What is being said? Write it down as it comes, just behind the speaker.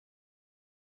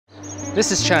This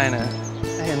is China,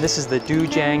 and this is the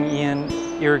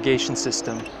Dujiangyan Irrigation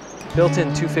System. Built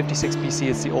in 256 BC,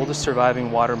 it's the oldest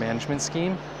surviving water management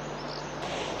scheme.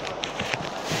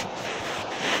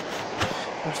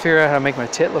 I'll figure out how to make my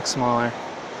tit look smaller.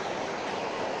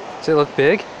 Does it look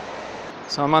big?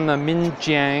 So I'm on the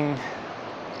Minjiang.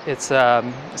 It's a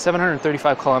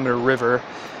 735-kilometer river.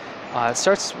 It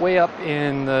starts way up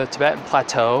in the Tibetan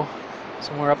Plateau,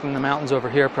 somewhere up in the mountains over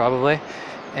here probably.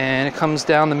 And it comes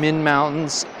down the Min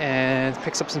Mountains and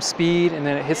picks up some speed, and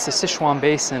then it hits the Sichuan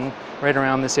Basin right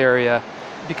around this area.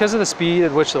 Because of the speed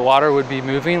at which the water would be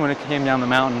moving when it came down the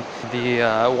mountain, the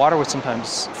water would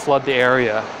sometimes flood the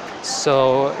area.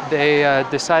 So they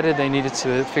decided they needed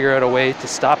to figure out a way to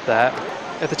stop that.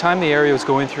 At the time the area was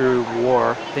going through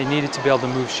war, they needed to be able to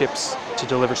move ships to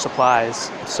deliver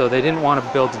supplies. So they didn't want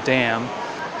to build a dam.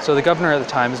 So the governor at the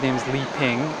time, his name is Li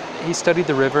Ping, he studied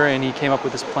the river and he came up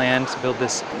with this plan to build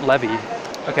this levee.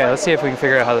 Okay, let's see if we can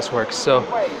figure out how this works. So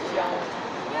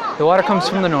the water comes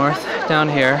from the north, down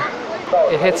here.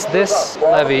 It hits this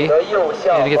levee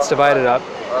and it gets divided up.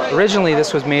 Originally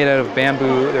this was made out of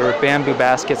bamboo. There were bamboo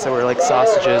baskets that were like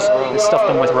sausages. They stuffed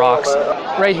them with rocks.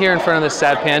 Right here in front of this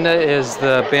sad panda is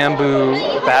the bamboo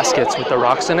baskets with the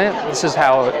rocks in it. This is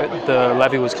how the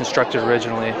levee was constructed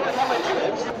originally.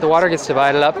 The water gets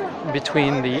divided up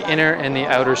between the inner and the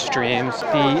outer streams.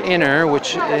 The inner,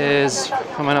 which is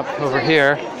coming up over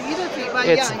here,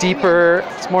 it's deeper,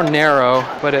 it's more narrow,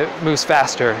 but it moves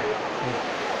faster.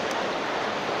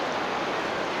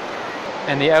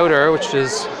 And the outer, which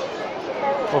is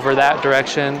over that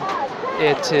direction,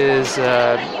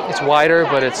 it's wider,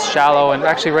 but it's shallow. And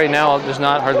actually right now, there's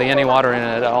not hardly any water in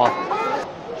it at all.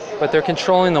 But they're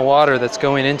controlling the water that's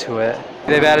going into it.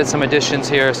 They've added some additions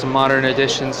here, some modern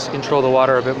additions to control the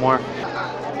water a bit more.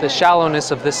 The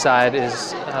shallowness of this side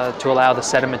is to allow the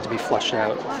sediment to be flushed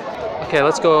out. Okay,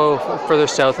 let's go further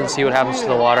south and see what happens to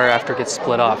the water after it gets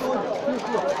split off.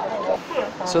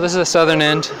 So this is the southern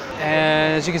end,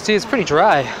 and as you can see, it's pretty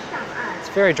dry. It's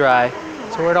very dry.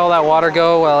 So where'd all that water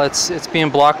go? Well, it's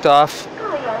being blocked off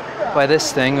by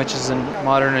this thing, which is a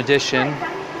modern addition.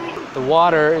 The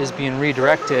water is being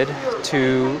redirected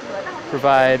to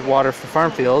provide water for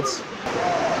farm fields.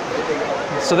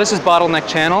 So this is Bottleneck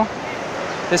Channel.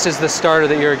 This is the start of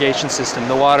the irrigation system.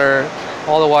 The water,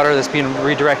 all the water that's being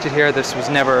redirected here, it was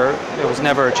never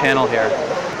a channel here.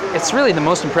 It's really the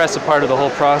most impressive part of the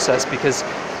whole process, because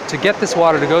to get this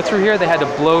water to go through here, they had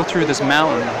to blow through this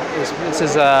mountain. This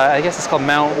is, I guess it's called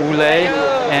Mount Wulei,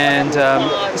 and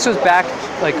this was back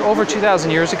like over 2,000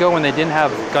 years ago when they didn't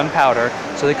have gunpowder,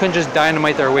 so they couldn't just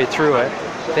dynamite their way through it.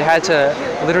 They had to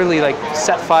literally like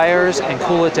set fires and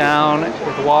cool it down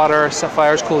with water, set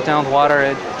fires, cool it down with water,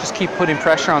 and just keep putting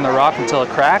pressure on the rock until it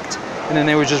cracked, and then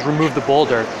they would just remove the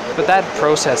boulder. But that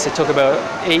process, it took about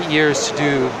 8 years to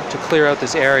do, to clear out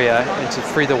this area and to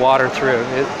free the water through.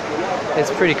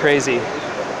 It's pretty crazy.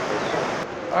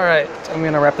 All right, I'm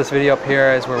gonna wrap this video up here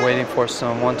as we're waiting for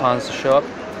some wontons to show up.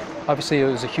 Obviously, it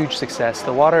was a huge success.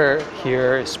 The water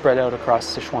here is spread out across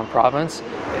Sichuan province.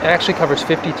 It actually covers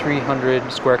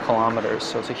 5,300 square kilometers,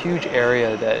 so it's a huge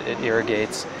area that it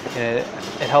irrigates. And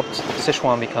it helped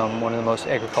Sichuan become one of the most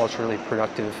agriculturally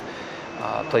productive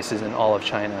places in all of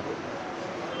China.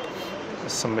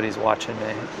 Somebody's watching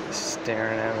me,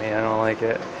 staring at me. I don't like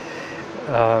it.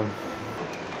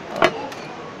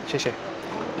 谢谢.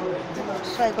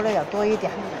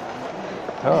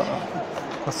 Oh,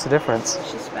 what's the difference?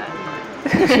 She's fat.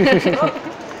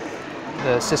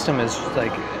 The system is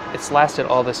like, it's lasted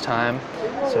all this time,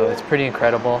 so it's pretty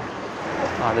incredible.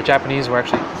 The Japanese were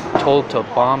actually told to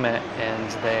bomb it, and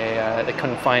they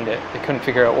couldn't find it. They couldn't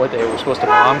figure out what they were supposed to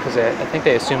bomb, because I think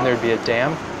they assumed there'd be a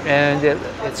dam. And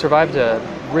it survived a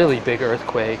really big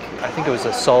earthquake. I think it was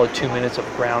a solid 2 minutes of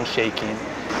ground shaking.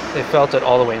 They felt it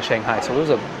all the way in Shanghai, so it was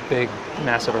a big,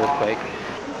 massive earthquake.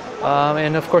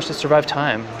 And of course it survived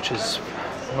time, which is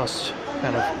the most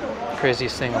kind of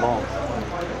craziest thing of all.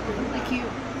 Like you.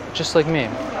 Just like me.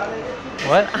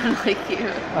 What? Unlike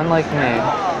you. Unlike me.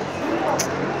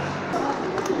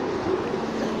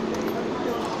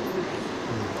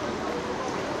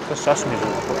 The sesame is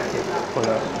for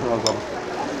the.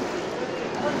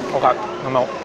 Okay, I'm out.